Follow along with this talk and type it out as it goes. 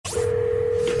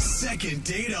Second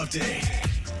date update.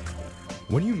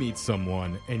 When you meet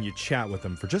someone and you chat with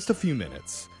them for just a few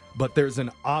minutes, but there's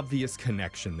an obvious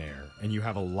connection there and you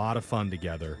have a lot of fun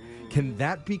together, can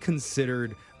that be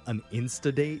considered an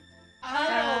Insta date?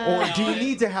 Or do you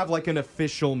need to have like an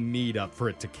official meetup for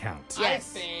it to count?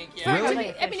 Yes. I think, yeah.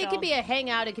 Really? I mean, it could be a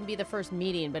hangout, it can be the first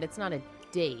meeting, but it's not a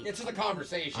date. It's just a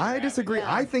conversation. I disagree.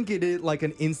 Yeah. I think it is like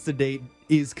an Insta date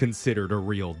is considered a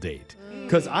real date.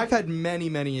 Because I've had many,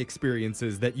 many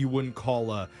experiences that you wouldn't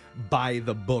call a by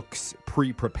the books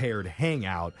pre-prepared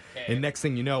hangout. Okay. And next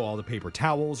thing you know, all the paper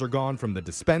towels are gone from the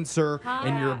dispenser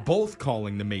and you're both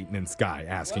calling the maintenance guy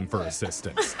asking for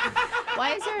assistance.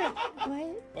 Why is there... What?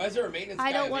 Why is there a maintenance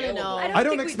I guy don't wanna available? know. I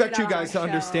don't think we expect did you that on guys our to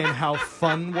show. understand how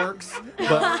fun works,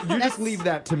 but you just leave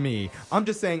that to me. I'm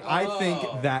just saying I think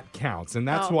that counts, and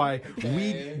that's why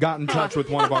we got in touch with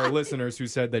one of our listeners who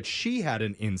said that she had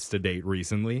an Insta date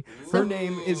recently. Her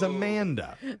name is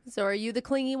Amanda. So are you the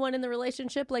clingy one in the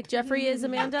relationship like Jeffrey is,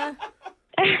 Amanda?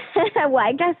 Well,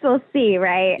 I guess we'll see,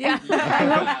 right? Yeah. I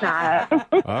hope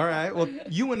not. All right. Well,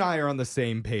 you and I are on the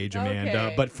same page, Amanda.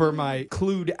 Okay. But for my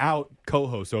clued out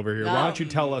co-host over here, why don't you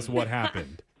tell us what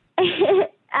happened?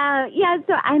 Yeah,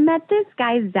 so I met this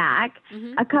guy, Zach,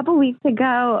 a couple weeks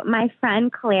ago. My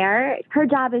friend Claire, her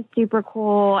job is super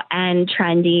cool and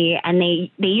trendy, and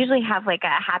they usually have like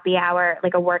a happy hour,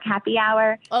 like a work happy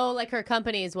hour. Oh, like her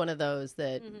company is one of those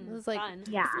that is like, Fun.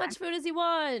 Yeah. as much food as you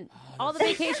want, all the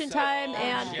vacation time,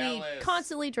 and we jealous.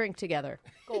 constantly drink together.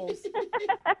 Goals.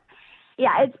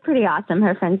 Yeah, it's pretty awesome.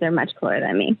 Her friends are much cooler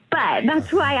than me, but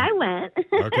that's why I went.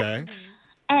 Okay.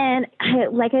 And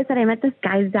like I said, I met this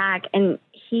guy, Zach, and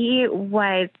he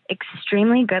was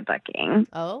extremely good looking.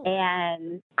 Oh.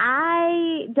 And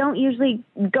I don't usually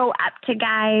go up to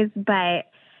guys, but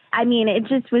I mean, it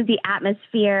just was the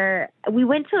atmosphere. We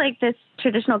went to like this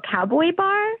traditional cowboy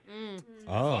bar.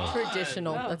 Oh.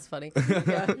 Traditional. That's funny.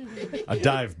 A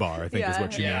dive bar, I think is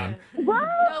what you Yeah. mean. What?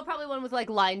 No, probably one with like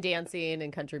line dancing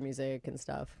and country music and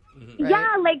stuff. Right?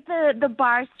 Yeah, like the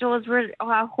bar stools were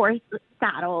horse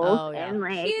saddles, Oh, yeah. and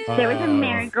like there was a Oh.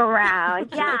 merry-go-round.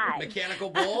 Yeah, Mechanical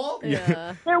bull?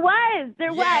 Yeah. there was.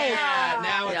 Yeah,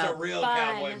 now it's Yeah. a real Fun.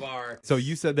 cowboy bar. So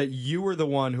you said that you were the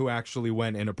one who actually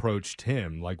went and approached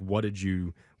him. Like, what did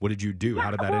you do?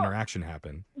 How did that well- interaction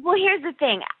happen? Well, here's the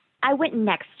thing. I went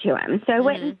next to him, so I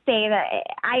wouldn't say that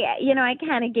I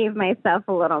kind of gave myself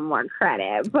a little more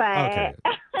credit, but Okay.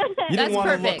 You That's didn't want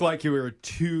to look perfect. like you were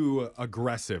too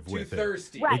aggressive Too with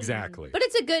thirsty. Right. it. Exactly. But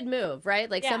it's a good move, right?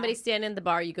 Like Yeah. somebody standing in the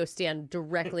bar, you go stand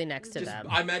directly next to Just, them.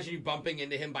 I imagine you bumping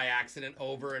into him by accident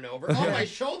over and over. Oh, my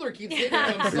shoulder keeps hitting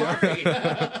him. I'm sorry.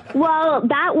 well,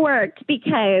 that worked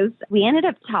because we ended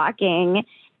up talking.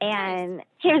 And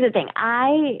here's the thing.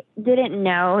 I didn't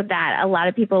know that a lot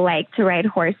of people like to ride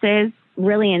horses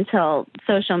really until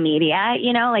social media.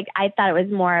 You know, like I thought it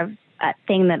was more of a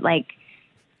thing that like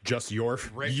Just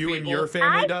Rich you and people. your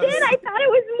family I does? did. I thought it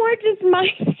was more just my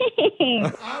thing.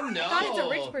 Oh, no. I thought it's a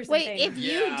rich person Wait, thing. if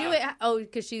you Yeah. do it, oh,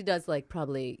 because she does like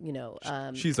probably,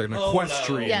 She's like an Oh,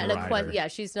 equestrian yeah, rider. yeah,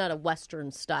 she's not a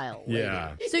Western style. lady.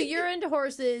 Yeah. So you're into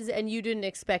horses, and you didn't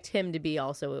expect him to be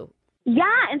also. Yeah,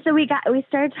 and so we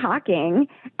started talking,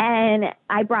 and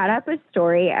I brought up a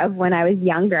story of when I was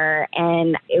younger,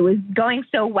 and it was going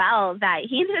so well that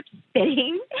he ended up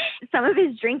spitting some of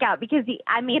his drink out because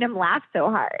I made him laugh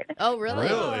so hard. Oh, really?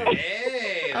 Really?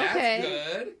 Hey, that's Okay.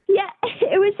 good. Yeah,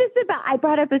 it was just about, I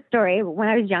brought up a story when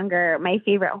I was younger. My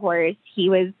favorite horse, he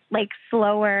was like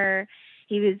slower,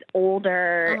 he was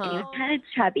older, and he was kind of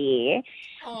chubby,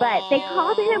 but they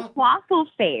called him Waffle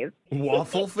Face.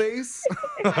 Waffle face?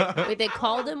 Wait, they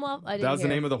called him Waffle? I didn't That was the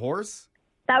hear. name of the horse?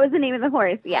 That was the name of the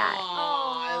horse, yeah.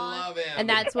 Oh, I love him. And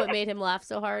that's what made him laugh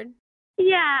so hard?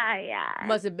 Yeah.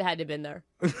 Must have had to have been there.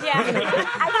 Yeah.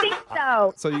 I think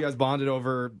so. So you guys bonded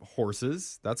over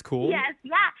horses. That's cool. Yes,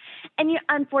 yeah. And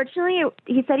unfortunately,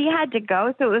 he said he had to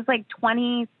go, so it was like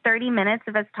 20, 30 minutes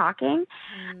of us talking.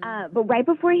 But right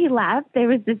before he left, there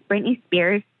was this Britney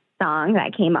Spears song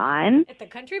that came on. At the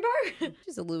country bar?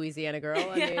 She's a Louisiana girl.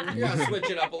 I Yeah. mean, You gotta switch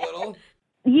it up a little.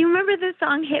 You remember the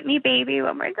song "Hit Me, Baby"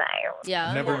 one more time?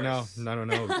 yeah. Never know. course. I don't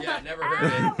know. Yeah, never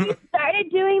heard We it.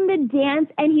 started doing the dance,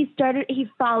 and he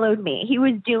followed me. He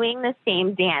was doing the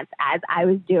same dance as I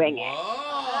was doing it.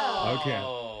 Whoa.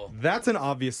 Okay. That's an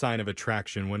obvious sign of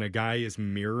attraction when a guy is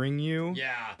mirroring you.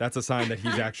 Yeah. That's a sign that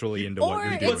he's actually into what Or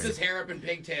you're it's- doing. Puts his hair up in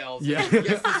pigtails. Yeah. And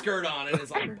gets the skirt on and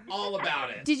is like all about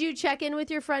it. Did you check in with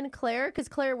your friend Claire? Because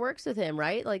Claire works with him,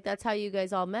 right? Like, that's how you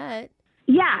guys all met.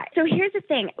 Yeah. So here's the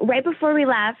thing. Right before we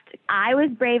left, I was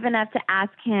brave enough to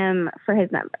ask him for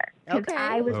his number. 'Cause Okay.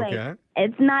 I was Okay. like,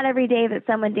 it's not every day that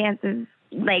someone dances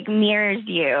like mirrors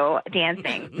you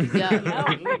dancing.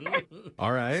 Yeah.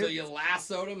 All right. So you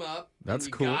lassoed him up. and That's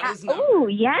you cool. Got his number. Oh,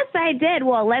 yes, I did.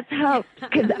 Well, let's hope,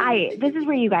 because this is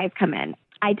where you guys come in.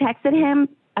 I texted him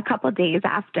a couple days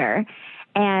after,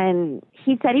 and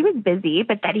he said he was busy,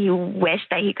 but that he wished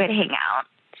that he could hang out.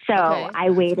 So Okay. I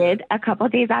waited a couple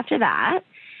days after that,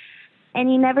 and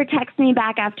he never texted me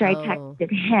back after I Oh.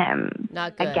 texted him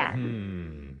Not good.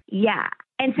 again. Yeah.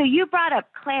 And so you brought up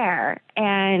Claire,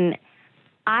 and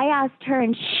I asked her,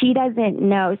 and she doesn't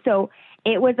know. So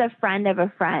it was a friend of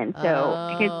a friend.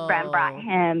 So his friend brought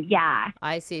him. Yeah.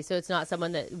 I see. So it's not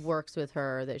someone that works with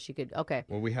her that she could. Okay.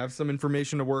 Well, we have some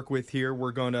information to work with here.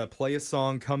 We're going to play a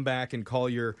song, come back, and call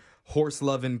your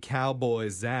horse-loving cowboy,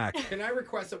 Zach. Can I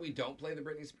request that we don't play the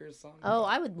Britney Spears song? Oh,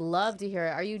 I would love to hear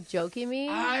it. Are you joking me?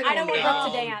 I don't want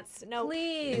Brooke to dance. No.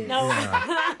 Please. No.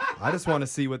 I just want to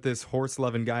see what this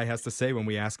horse-loving guy has to say when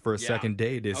we ask for a Yeah. second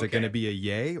date. Is it Okay. going to be a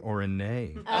yay or a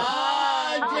nay?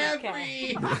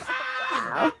 Jeffrey!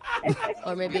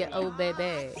 Or maybe oh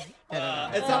baby.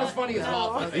 It's not as funny as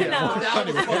Waffle. Yeah. That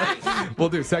was funny. We'll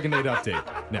do second date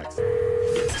update next.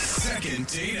 Second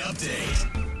date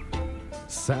update.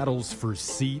 Saddles for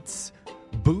seats,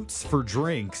 boots for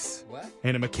drinks, What?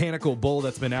 and a mechanical bull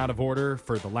that's been out of order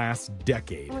for the last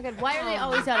decade. Oh my god, why are they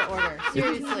always out of order?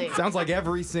 Seriously. Sounds like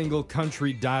every single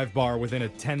country dive bar within a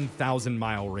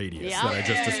 10,000-mile radius Yeah. that I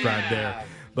just described there.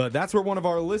 But that's where one of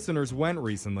our listeners went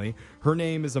recently. Her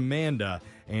name is Amanda,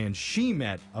 and she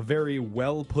met a very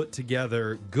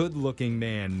well-put-together, good-looking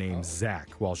man named Zach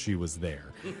while she was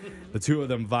there. The two of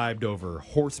them vibed over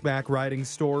horseback riding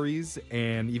stories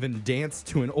and even danced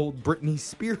to an old Britney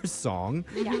Spears song.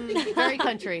 Very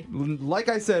country. Like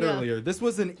I said Yeah. earlier, this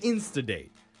was an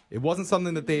insta-date. It wasn't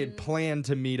something that they had planned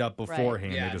to meet up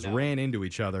beforehand. Yeah, they just no. ran into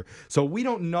each other. So we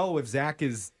don't know if Zach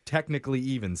is technically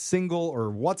even single or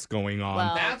what's going on.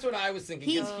 Well, That's what I was thinking.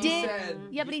 he 'cause did. Said,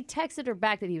 Yeah, but he texted her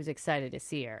back that he was excited to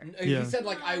see her. Yeah. He said,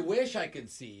 like, I wish I could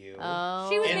see you. Oh.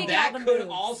 She was and making that all the could moves.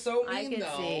 also I mean, could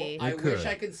though, see. I It wish could.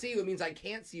 I could see you. It means I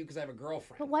can't see you because I have a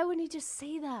girlfriend. But why wouldn't he just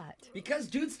say that? Because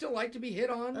dudes still like to be hit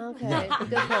on. Okay,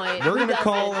 good point. We're going to Who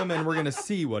call doesn't? him and we're going to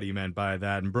see what he meant by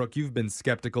that. And Brooke, you've been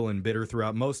skeptical and bitter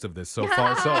throughout most of this so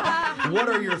far. So what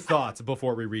are your thoughts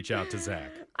before we reach out to Zach?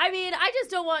 I mean, I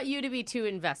just don't want you to be too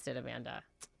invested, Amanda.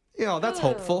 You know, that's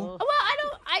hopeful.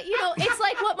 Well, it's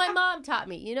like what my mom taught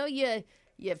me. You know, you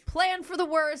plan for the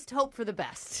worst, hope for the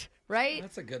best, right?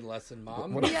 That's a good lesson,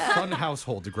 Mom. What a fun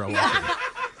household to grow up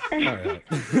in. All right.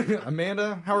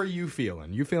 Amanda, how are you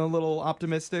feeling? You feeling a little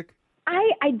optimistic?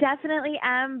 I definitely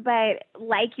am, but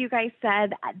like you guys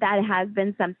said, that has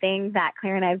been something that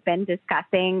Claire and I have been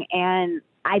discussing, and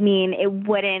I mean, it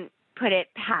wouldn't put it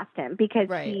past him because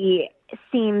Right. he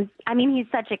seems, I mean, he's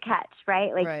such a catch,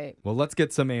 right? Like, Right. Well, let's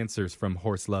get some answers from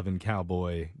horse-loving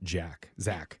cowboy Zach.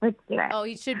 let's do it. Oh,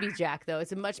 he should be Jack, though.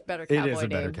 It's a much better It cowboy is a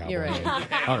better name. cowboy You're right. name.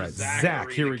 All right,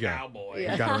 Zach, here we the go. Cowboy.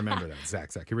 You got to remember that.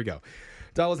 Zach, here we go.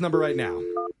 Dial his number right now.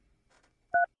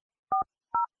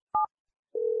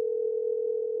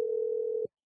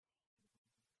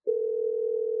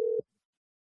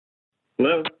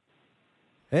 Hello.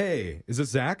 Hey, is this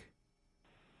Zach?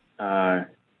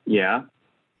 Yeah.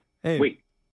 Hey, Wait.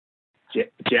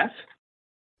 Jeff?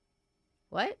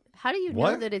 What? How do you know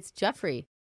What? that it's Jeffrey?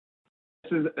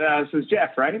 This is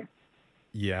Jeff, right?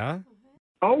 Yeah?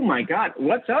 Oh my God.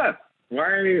 What's up? Why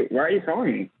are you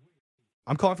calling me?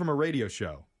 I'm calling from a radio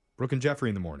show. Brooke and Jeffrey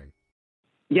in the morning.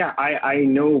 Yeah, I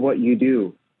know what you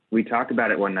do. We talked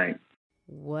about it one night.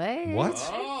 What? What?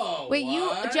 Oh, Wait,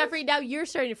 what? Jeffrey, now you're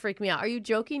starting to freak me out. Are you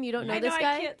joking? You don't know I this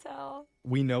guy? I can't tell.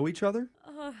 We know each other?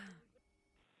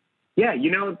 Yeah,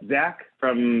 you know Zach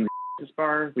from this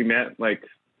bar we met like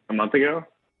a month ago?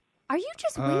 Are you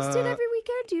just wasted Uh, every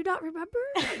weekend? Do you not remember?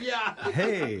 Yeah.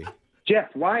 Hey. Jeff,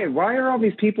 why are all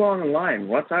these people on the line?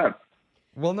 What's up?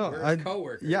 Well, no, We're his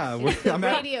coworkers. Yeah, I'm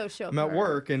at Radio show. I'm at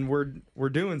work and we're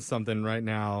doing something right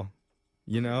now.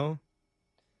 You know,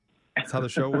 that's how the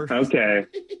show works. Okay.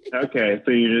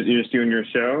 So you're just doing your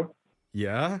show?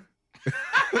 Yeah.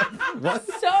 What?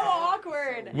 So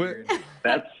awkward. What?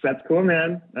 That's cool,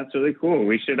 man. That's really cool.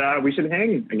 We should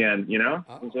hang again, you know?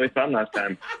 It was really fun last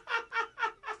time.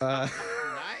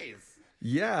 Nice.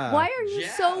 Yeah. Why are you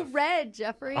so Jeff. red,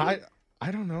 Jeffrey?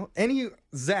 I don't know.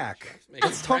 Zach. Making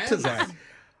Let's talk to friends.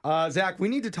 Zach. Zach, we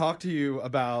need to talk to you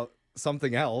about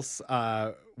something else.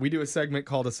 We do a segment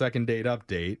called a second date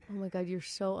update, oh my God, you're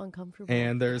so uncomfortable.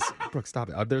 and there's Brooke, stop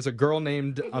it. There's a girl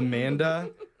named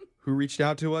Amanda who reached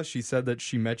out to us. She said that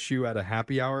she met you at a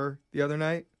happy hour the other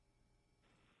night.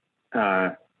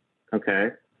 Okay.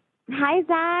 Hi,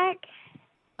 Zach.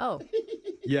 Oh,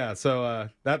 Yeah, so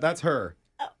that's her.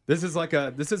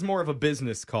 This is more of a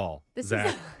business call,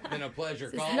 Zach. Been a pleasure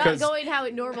It's call. not going how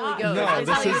it normally goes. No, I'll this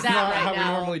tell you is that not right how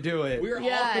now. we normally do it. We're all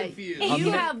Yeah, confused.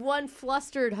 you have one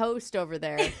flustered host over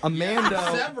there. Amanda,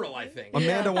 Several, I think.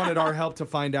 Amanda wanted our help to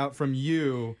find out from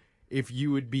you if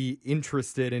you would be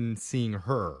interested in seeing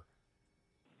her.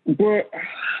 Well,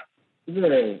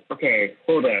 okay,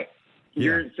 hold up.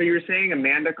 Yeah. So you're saying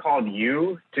Amanda called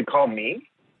you to call me?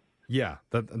 Yeah,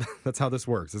 that's how this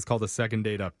works. It's called a second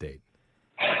date update.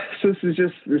 So this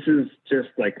is just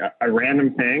like a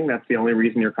random thing. That's the only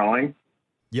reason you're calling?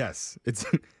 Yes, it's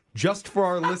just for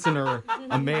our listener,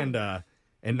 Amanda,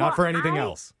 and not for anything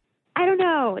else. I don't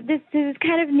know. This is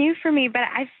kind of new for me, but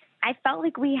I felt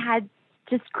like we had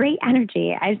just great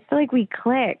energy. I feel like we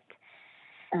clicked.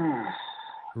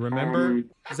 Remember,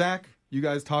 Zach? You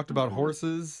guys talked about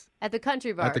horses At the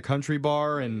country bar. at the country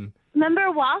bar, and Remember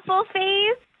Waffle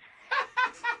Face?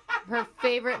 Her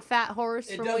favorite fat horse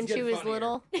It from does when get she was funnier.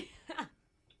 little.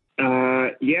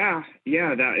 I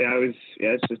was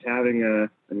just having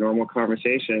a normal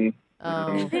conversation.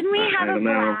 Oh. Didn't we have a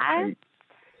blast?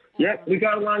 Yep, we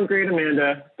got along great,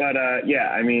 Amanda. But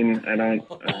I mean, I don't.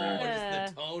 Oh,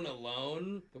 just the tone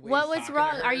alone. The way What he's was talking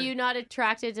wrong? to her. Are you not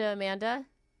attracted to Amanda?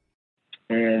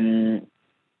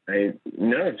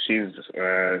 No, she's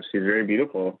very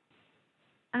beautiful.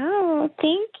 Oh,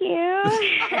 thank you.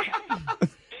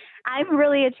 I'm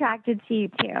really attracted to you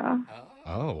too.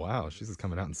 oh wow, she's just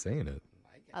coming out and saying it.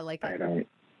 I like I it.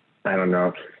 don't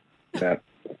know if that's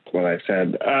what I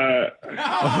said. Oh,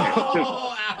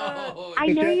 ow. I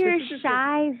know you're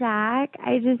shy, Zach.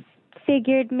 I just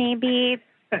figured maybe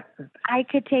I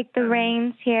could take the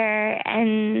reins here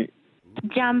and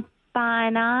jump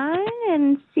on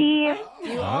and see if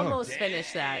You Oh, almost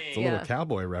finished that. It's a little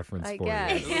cowboy reference I for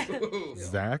guess. Ooh. you.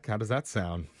 Zach, how does that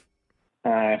sound?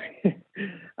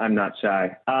 I'm not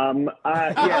shy. Amanda,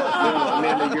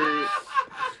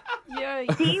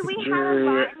 see we have a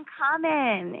lot in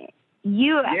common.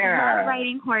 You Yeah. love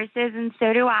riding horses, and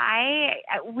so do I.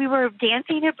 We were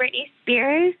dancing to Britney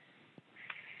Spears.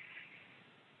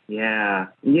 yeah.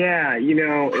 You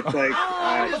know, it's like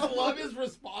I just love his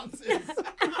responses.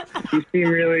 you seem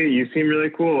really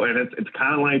cool, and it's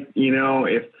kind of like, you know,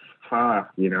 if I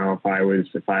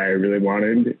really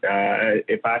wanted, I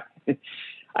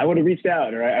would have reached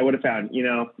out, or I would have found, you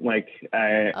know, like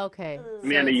Okay. so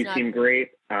Amanda, it's you not- seem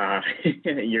great.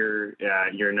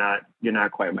 You're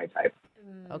not quite my type.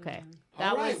 Okay.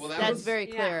 All right, well, that that's was- very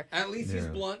clear. At least he's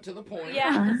Yeah. blunt to the point.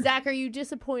 Yeah. Zach, are you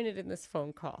disappointed in this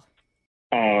phone call?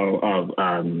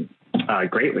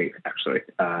 Greatly, actually.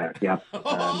 Yeah.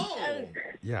 Oh.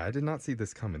 Yeah, I did not see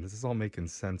this coming. This is all making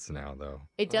sense now, though.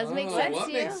 It does make sense What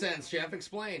to makes you? sense, Chef?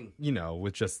 Explain. You know,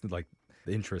 with just like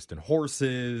the interest in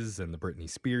horses and the Britney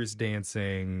Spears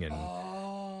dancing, and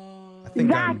I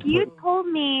think I'm Zach, you told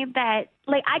me that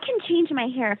like I can change my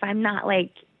hair if I'm not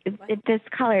like if this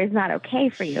color is not okay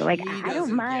for you. Like She I doesn't don't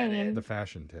get mind. the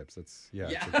fashion tips. It's It's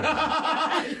a good one.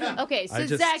 Yeah. Okay, so I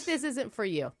just- Zach, this isn't for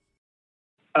you.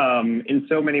 In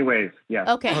so many ways,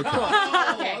 yeah. Okay, Okay. cool.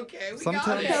 Oh, Okay. okay, we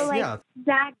Sometimes, got So, it. like, yeah.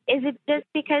 Zach, is it just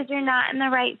because you're not in the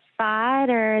right spot,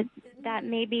 or that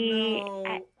maybe?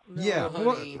 No, Yeah,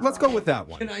 well, honey. let's go with that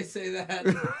one. Can I say that?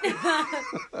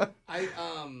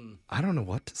 I don't know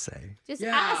what to say. Just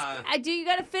Yeah. ask. You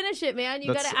got to finish it, man. You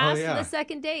got That's- to ask yeah. for the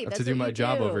second date. Have That's to do what my you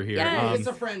job do. over here. Yes. it's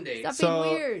a friend date. Stop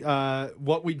being weird.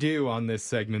 What we do on this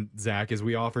segment, Zach, is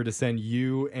we offer to send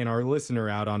you and our listener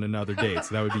out on another date.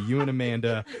 So that would be you and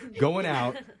Amanda going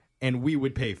out, and we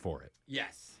would pay for it.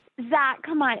 Yes. Zach,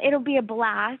 come on, it'll be a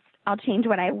blast. I'll change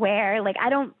what I wear. Like I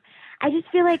just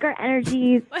feel like our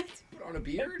energy's What? Put on a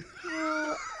beard.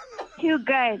 too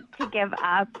good to give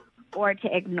up or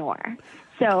to ignore.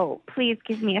 So please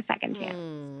give me a second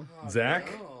chance. Zach,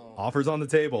 no. offers on the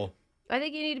table. I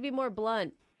think you need to be more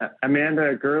blunt.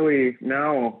 Amanda, girly,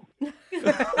 no.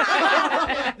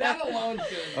 That alone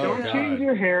should. Oh, Don't God. change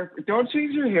your hair. Don't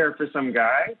change your hair for some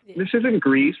guy. This isn't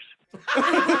Grease.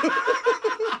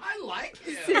 I like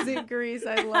him. This isn't Grease.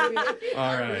 I love you. All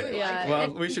I right. really Yeah. like him.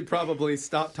 Well, we should probably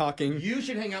stop talking. You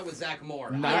should hang out with Zach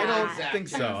more. No, I I don't like Zach. think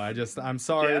so. I'm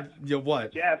sorry. Jeff? You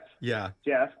what? Jeff, Yeah.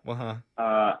 I Uh-huh.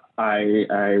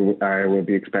 will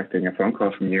be expecting a phone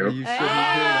call from you. You shouldn't do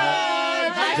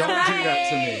that. Don't do that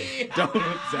to me. Don't,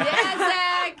 Zach. Yeah, Zach.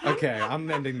 Okay, I'm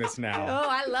ending this now. Oh,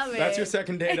 I love it. That's your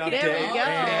second date update. There we go.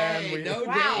 And Okay, no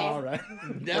Wow. date. All right.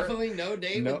 Definitely no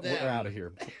date No, with them. we're out of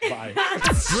here. Bye.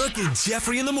 Brooke and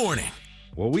Jeffrey in the morning.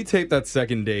 Well, we taped that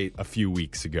second date a few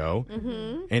weeks ago,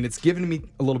 and it's given me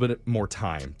a little bit more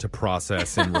time to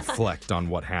process and reflect on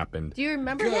what happened. Do you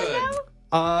remember Good. that now?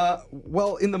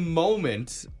 Well, in the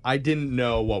moment, I didn't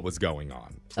know what was going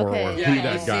on or Okay. who Yeah,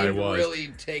 that you guy seemed was. really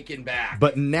taken back.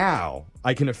 But now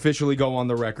I can officially go on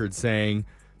the record saying,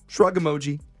 shrug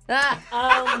emoji. Yeah,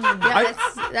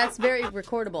 that's very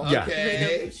recordable. Yeah.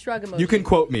 Okay. The shrug emoji. You can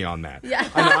quote me on that. Yeah.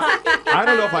 I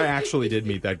don't know if I actually did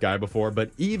meet that guy before,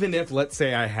 but even if, let's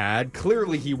say I had,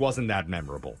 clearly he wasn't that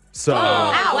memorable. So,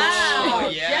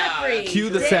 Oh, yeah. Jeffrey. cue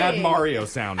the Dang. sad Mario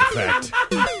sound effect.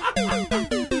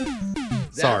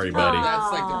 Sorry, buddy.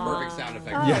 That's like the perfect sound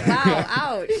effect. Wow,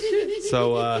 ouch.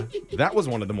 So that was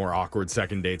one of the more awkward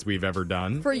second dates we've ever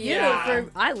done. For you, Yeah.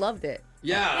 I loved it.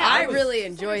 Yeah. I was- really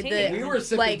enjoyed entertaining. the We were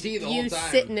sipping like tea the you whole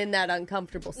time. sitting in that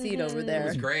uncomfortable seat over there. It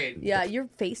was great. Yeah, your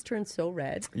face turned so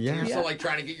red. Yeah. You're still like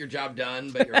trying to get your job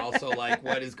done, but you're also like,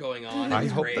 what is going on? It I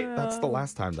was hope great. that's the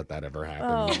last time that ever Oh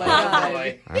happened. my Oh, god.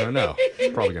 boy. I don't know.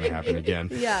 It's probably going to happen again.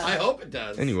 Yeah. I hope it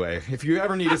does. Anyway, if you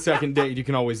ever need a second date, you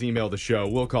can always email the show.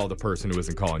 We'll call the person who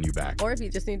isn't calling you back. Or if you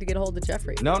just need to get a hold of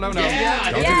Jeffrey. No. Yeah,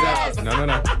 Don't do yes. that.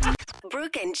 No.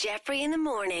 Brooke and Jeffrey in the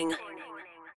morning.